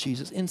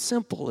Jesus in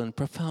simple and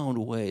profound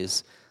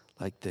ways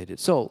like they did.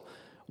 So,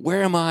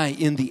 where am I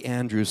in the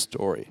Andrew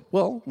story?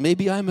 Well,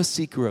 maybe I'm a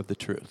seeker of the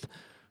truth.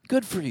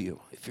 Good for you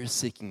if you're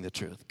seeking the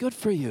truth. Good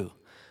for you.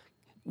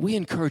 We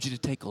encourage you to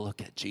take a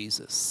look at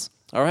Jesus.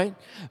 All right?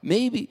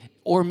 Maybe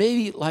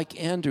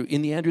like Andrew,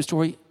 in the Andrew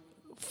story,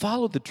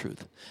 follow the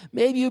truth.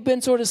 Maybe you've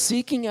been sort of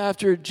seeking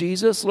after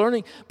Jesus,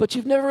 learning, but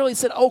you've never really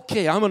said,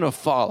 okay, I'm going to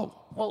follow.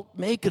 Well,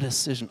 make a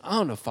decision.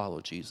 I'm going to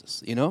follow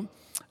Jesus,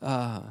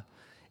 And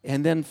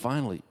then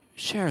finally,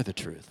 share the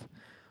truth.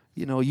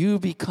 You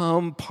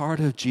become part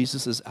of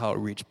Jesus'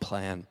 outreach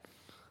plan.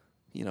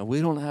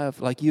 We don't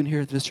have, like you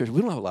here at this church, we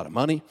don't have a lot of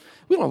money.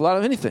 We don't have a lot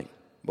of anything.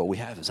 But we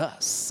have is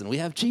us, and we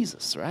have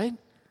Jesus, right?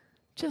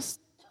 Just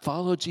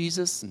follow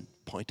Jesus and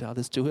point out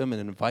this to him and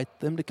invite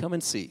them to come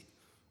and see,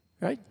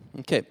 right?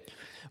 Okay.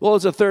 Well,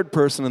 there's a third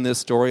person in this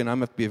story, and I'm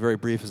going to be very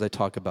brief as I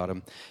talk about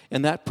him.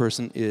 And that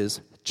person is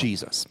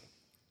Jesus.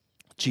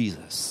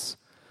 Jesus.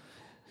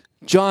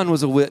 John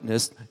was a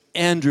witness.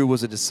 Andrew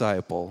was a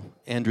disciple.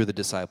 Andrew the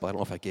disciple. I don't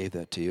know if I gave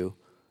that to you.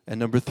 And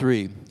number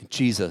 3,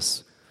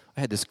 Jesus. I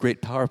had this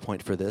great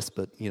PowerPoint for this,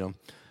 but,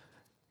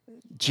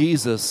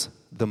 Jesus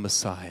the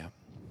Messiah.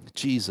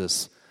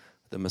 Jesus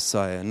the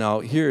Messiah. Now,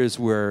 here is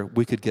where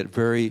we could get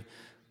very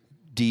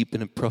deep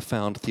and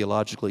profound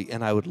theologically,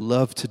 and I would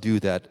love to do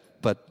that,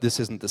 but this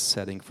isn't the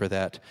setting for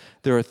that.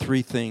 There are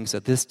 3 things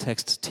that this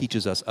text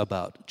teaches us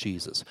about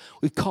Jesus.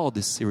 We've called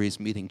this series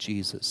Meeting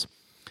Jesus.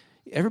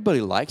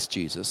 Everybody likes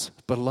Jesus,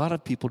 but a lot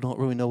of people don't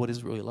really know what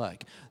he's really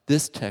like.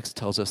 This text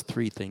tells us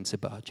 3 things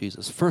about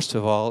Jesus. First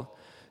of all,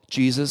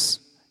 Jesus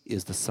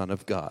is the Son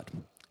of God.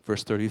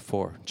 Verse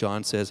 34,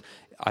 John says,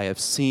 I have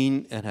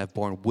seen and have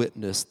borne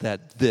witness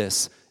that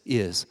this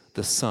is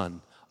the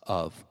Son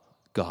of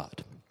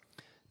God.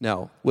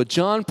 Now, what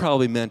John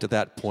probably meant at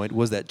that point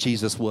was that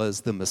Jesus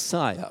was the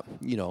Messiah,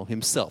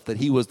 himself, that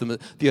he was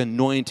the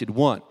anointed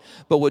one.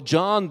 But what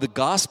John, the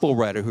gospel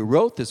writer who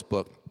wrote this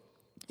book,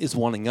 is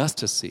wanting us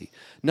to see,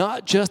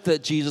 not just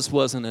that Jesus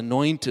was an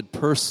anointed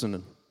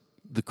person,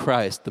 the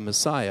Christ, the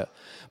Messiah,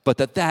 but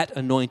that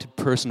anointed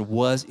person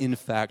was, in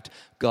fact,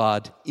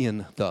 God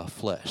in the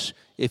flesh.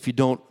 If you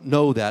don't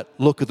know that,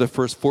 look at the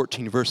first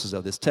 14 verses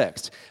of this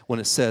text when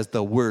it says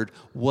the Word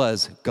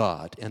was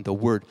God and the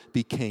Word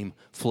became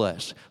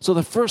flesh. So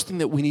the first thing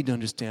that we need to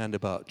understand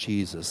about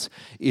Jesus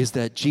is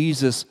that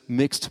Jesus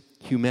mixed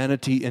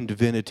humanity and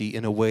divinity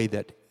in a way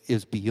that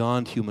is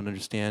beyond human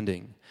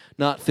understanding.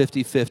 Not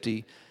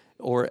 50-50,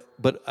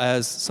 but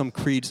as some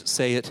creeds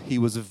say it, he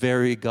was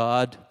very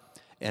God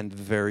and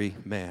very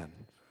man.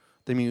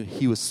 I mean,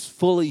 he was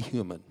fully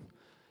human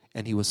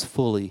and he was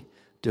fully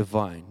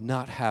divine,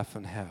 not half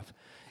and half.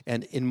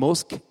 And in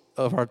most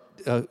of our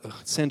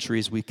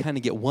centuries, we kind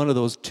of get one of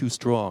those too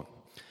strong.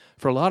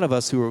 For a lot of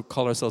us who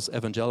call ourselves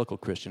evangelical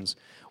Christians,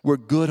 we're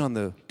good on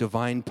the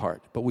divine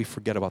part, but we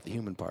forget about the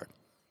human part.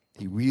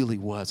 He really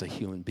was a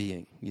human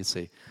being, you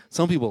see.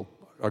 Some people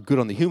are good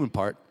on the human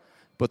part,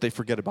 but they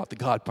forget about the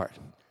God part.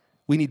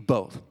 We need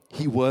both.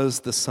 He was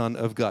the Son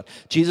of God.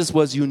 Jesus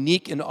was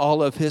unique in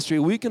all of history.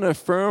 We can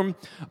affirm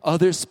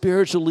other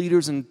spiritual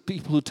leaders and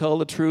people who tell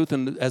the truth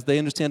and as they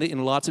understand it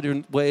in lots of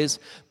different ways,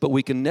 but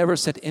we can never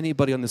set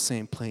anybody on the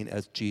same plane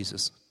as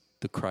Jesus,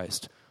 the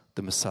Christ,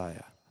 the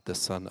Messiah, the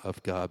Son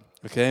of God.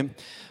 Okay?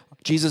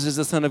 Jesus is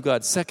the Son of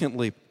God.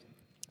 Secondly,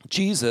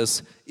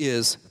 Jesus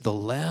is the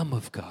Lamb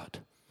of God.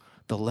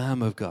 The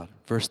Lamb of God.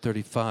 Verse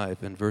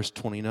 35 and verse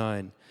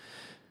 29.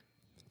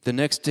 The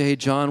next day,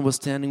 John was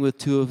standing with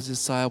two of his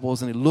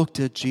disciples, and he looked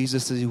at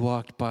Jesus as he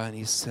walked by, and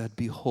he said,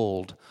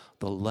 "Behold,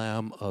 the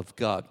Lamb of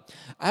God."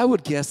 I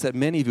would guess that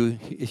many of you,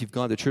 if you've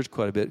gone to church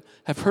quite a bit,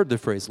 have heard the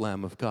phrase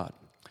Lamb of God.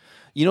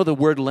 You know, the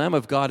word Lamb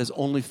of God is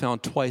only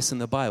found twice in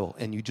the Bible,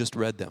 and you just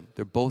read them.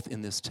 They're both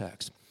in this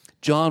text.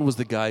 John was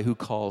the guy who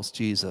calls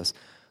Jesus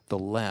the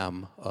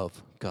Lamb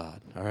of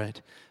God, all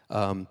right?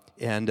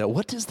 And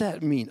what does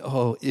that mean?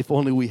 Oh, if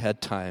only we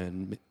had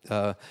time.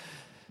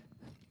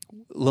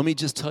 Let me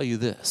just tell you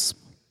this.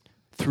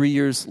 3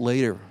 years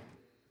later,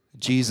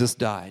 Jesus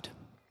died.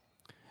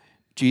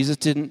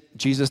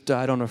 Jesus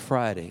died on a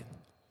Friday,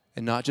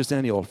 and not just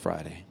any old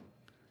Friday.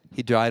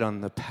 He died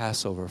on the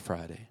Passover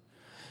Friday.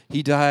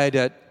 He died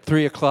at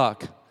 3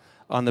 o'clock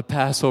on the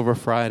Passover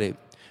Friday,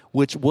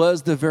 which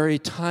was the very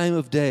time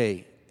of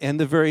day and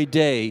the very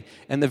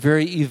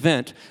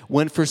event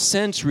when for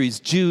centuries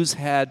Jews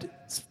had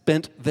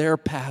spent their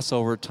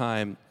Passover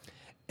time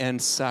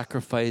and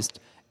sacrificed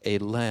a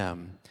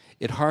lamb.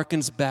 It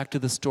harkens back to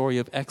the story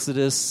of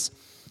Exodus.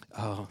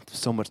 Oh,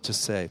 so much to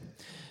say.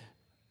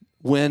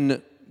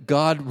 When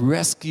God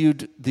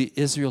rescued the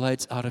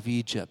Israelites out of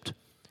Egypt,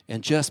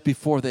 and just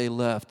before they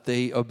left,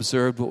 they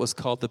observed what was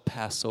called the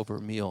Passover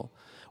meal,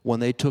 when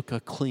they took a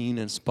clean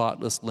and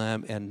spotless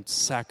lamb and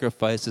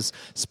sacrifices,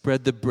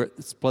 spread the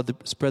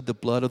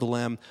blood of the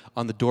lamb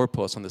on the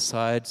doorposts, on the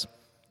sides,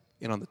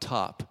 and on the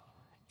top.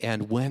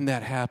 And when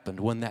that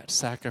happened, when that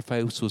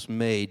sacrifice was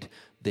made,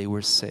 they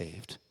were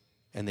saved.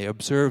 And they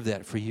observed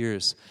that for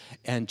years.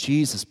 And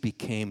Jesus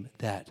became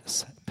that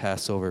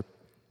Passover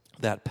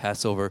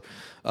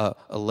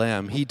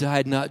lamb. He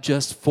died not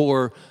just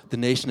for the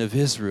nation of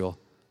Israel,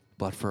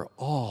 but for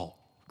all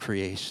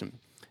creation.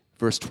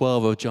 Verse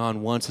 12 of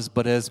John 1 says,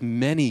 "But as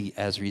many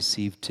as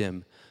received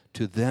him,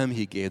 to them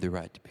he gave the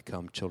right to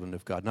become children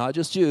of God." Not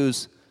just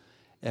Jews,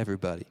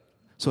 everybody.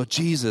 So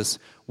Jesus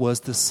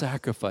was the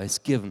sacrifice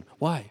given.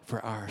 Why?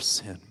 For our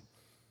sin.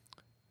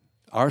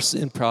 Our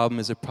sin problem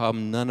is a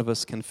problem none of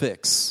us can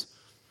fix.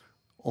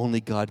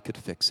 Only God could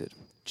fix it.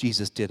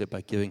 Jesus did it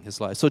by giving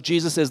his life. So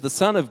Jesus is the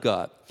Son of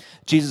God.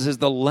 Jesus is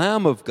the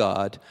Lamb of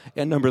God.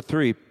 And number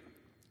 3,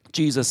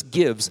 Jesus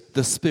gives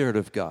the Spirit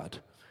of God.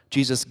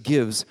 Jesus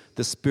gives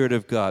the Spirit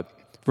of God.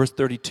 Verse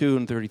 32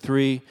 and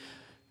 33,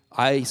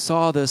 "I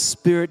saw the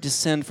Spirit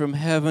descend from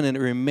heaven, and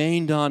it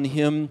remained on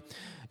him."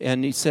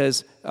 And he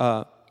says,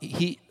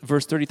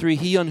 verse 33,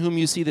 "He on whom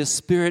you see the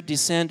Spirit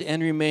descend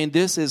and remain,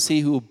 this is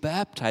he who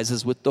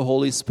baptizes with the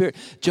Holy Spirit."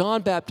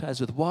 John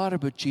baptized with water,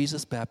 but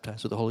Jesus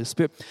baptized with the Holy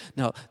Spirit.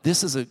 Now,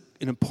 this is an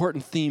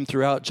important theme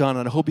throughout John,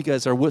 and I hope you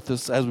guys are with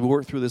us as we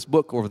work through this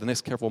book over the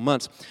next couple of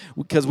months,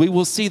 because we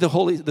will see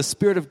the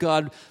Spirit of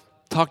God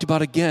talked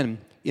about again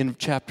in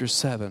chapter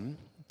 7.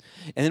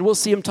 And then we'll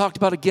see him talked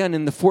about again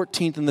in the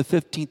 14th and the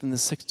 15th and the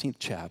 16th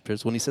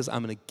chapters when he says,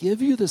 "I'm going to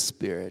give you the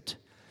Spirit."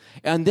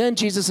 And then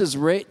Jesus is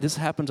raised. This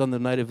happens on the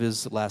night of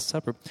his Last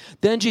Supper.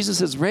 Then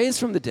Jesus is raised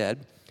from the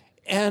dead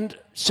and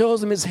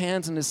shows him his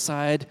hands and his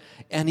side.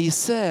 And he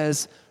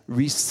says,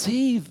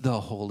 "Receive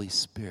the Holy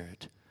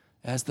Spirit.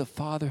 As the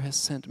Father has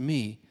sent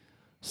me,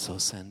 so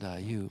send I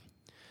you."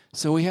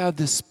 So we have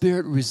the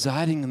Spirit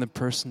residing in the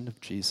person of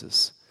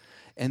Jesus.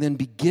 And then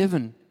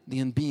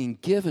being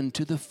given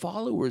to the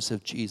followers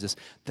of Jesus.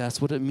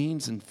 That's what it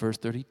means in verse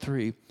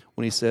 33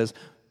 when he says,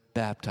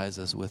 "Baptize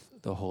us with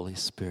the Holy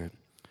Spirit."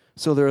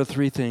 So there are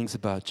 3 things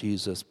about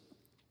Jesus.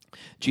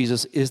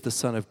 Jesus is the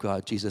Son of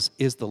God. Jesus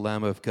is the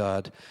Lamb of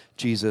God.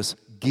 Jesus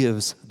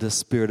gives the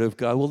Spirit of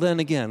God. Well, then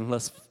again,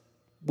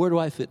 where do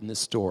I fit in this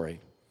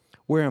story?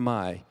 Where am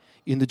I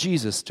in the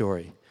Jesus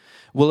story?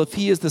 Well, if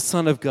he is the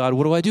Son of God,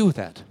 what do I do with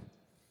that?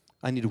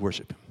 I need to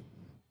worship him,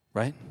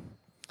 right?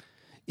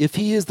 If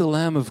he is the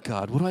Lamb of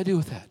God, what do I do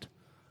with that?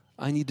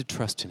 I need to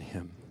trust in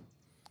him.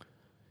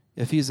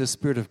 If he is the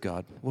Spirit of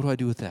God, what do I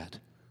do with that?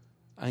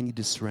 I need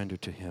to surrender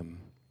to him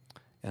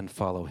and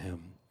follow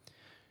him.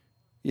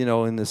 You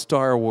know, in the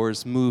Star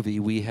Wars movie,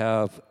 we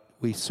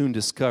soon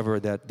discover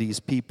that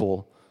these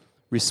people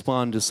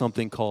respond to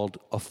something called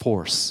a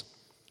force.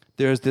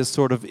 There's this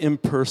sort of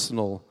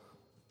impersonal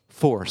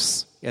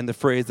force. And the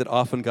phrase that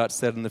often got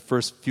said in the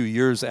first few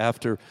years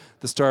after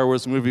the Star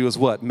Wars movie was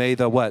what? May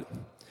the what?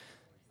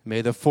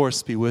 May the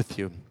force be with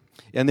you.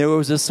 And there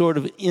was a sort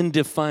of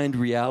indefined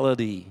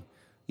reality,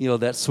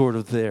 that's sort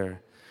of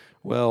there.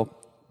 Well,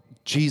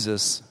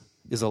 Jesus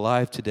is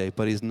alive today,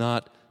 but he's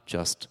not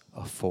just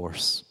a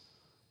force.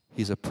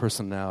 He's a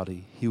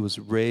personality. He was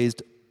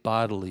raised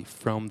bodily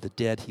from the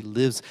dead. He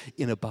lives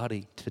in a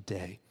body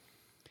today.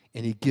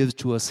 And he gives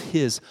to us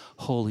his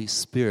Holy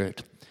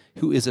Spirit,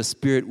 who is a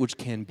spirit which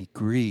can be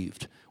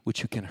grieved,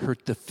 which you can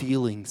hurt the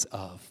feelings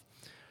of.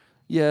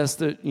 Yes,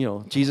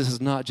 Jesus is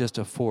not just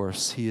a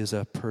force. He is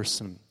a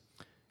person.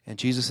 And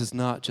Jesus is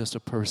not just a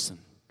person.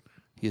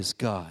 He is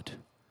God.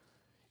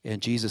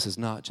 And Jesus is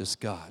not just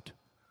God.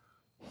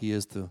 He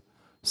is the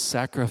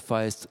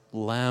sacrificed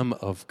Lamb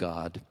of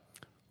God,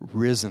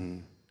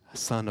 risen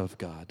Son of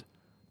God,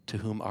 to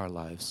whom our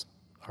lives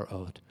are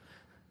owed.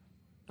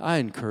 I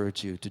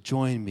encourage you to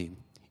join me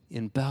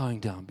in bowing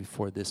down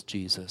before this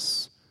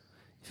Jesus.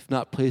 If you've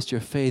not placed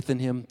your faith in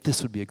him,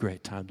 this would be a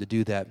great time to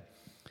do that.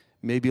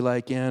 Maybe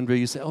like Andrew,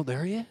 you say, oh,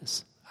 there he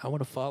is. I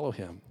want to follow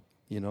him,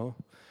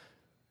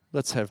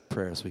 Let's have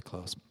prayer as we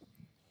close.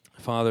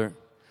 Father,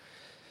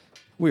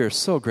 we are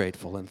so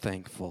grateful and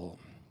thankful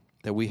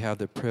that we have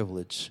the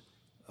privilege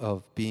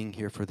of being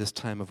here for this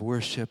time of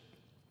worship.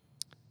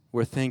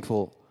 We're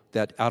thankful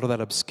that out of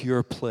that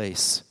obscure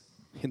place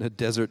in a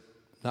desert,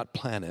 not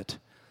planet,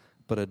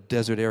 but a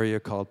desert area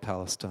called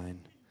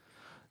Palestine,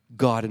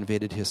 God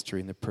invaded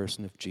history in the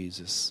person of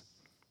Jesus,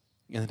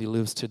 and that he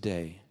lives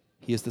today.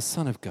 He is the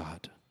Son of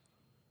God.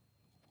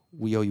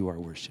 We owe you our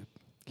worship.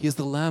 He is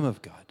the Lamb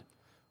of God.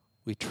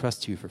 We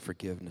trust you for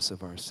forgiveness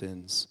of our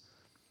sins.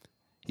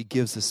 He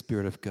gives the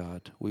Spirit of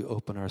God. We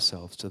open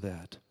ourselves to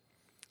that.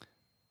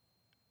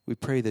 We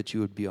pray that you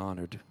would be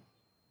honored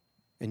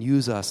and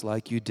use us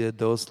like you did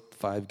those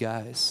 5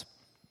 guys,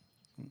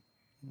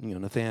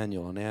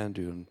 Nathaniel and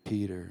Andrew and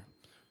Peter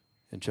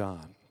and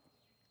John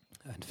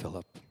and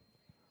Philip.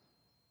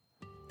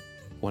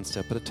 One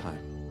step at a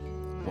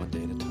time, one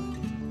day at a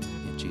time.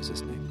 In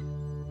Jesus'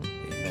 name,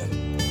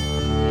 amen.